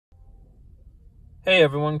Hey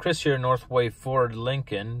everyone, Chris here, Northway Ford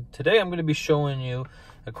Lincoln. Today I'm going to be showing you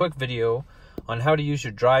a quick video on how to use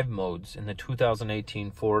your drive modes in the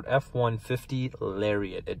 2018 Ford F-150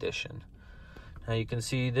 Lariat Edition. Now you can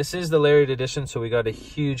see this is the Lariat Edition, so we got a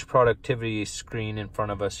huge productivity screen in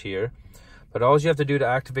front of us here. But all you have to do to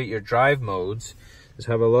activate your drive modes is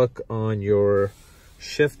have a look on your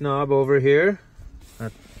shift knob over here.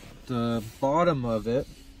 At the bottom of it,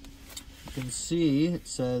 you can see it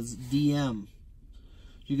says DM.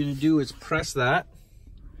 What you're going to do is press that.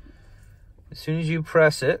 As soon as you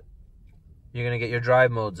press it, you're going to get your drive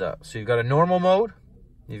modes up. So you've got a normal mode,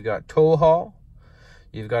 you've got tow haul,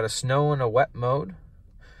 you've got a snow and a wet mode,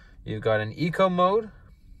 you've got an eco mode,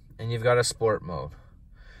 and you've got a sport mode.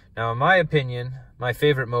 Now in my opinion, my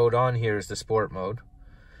favorite mode on here is the sport mode.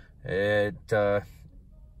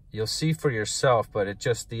 You'll see for yourself, but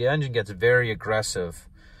the engine gets very aggressive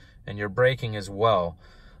and your braking as well.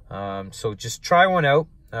 So just try one out.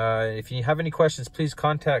 If you have any questions, please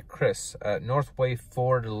contact Chris at Northway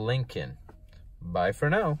Ford Lincoln. Bye for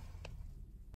now.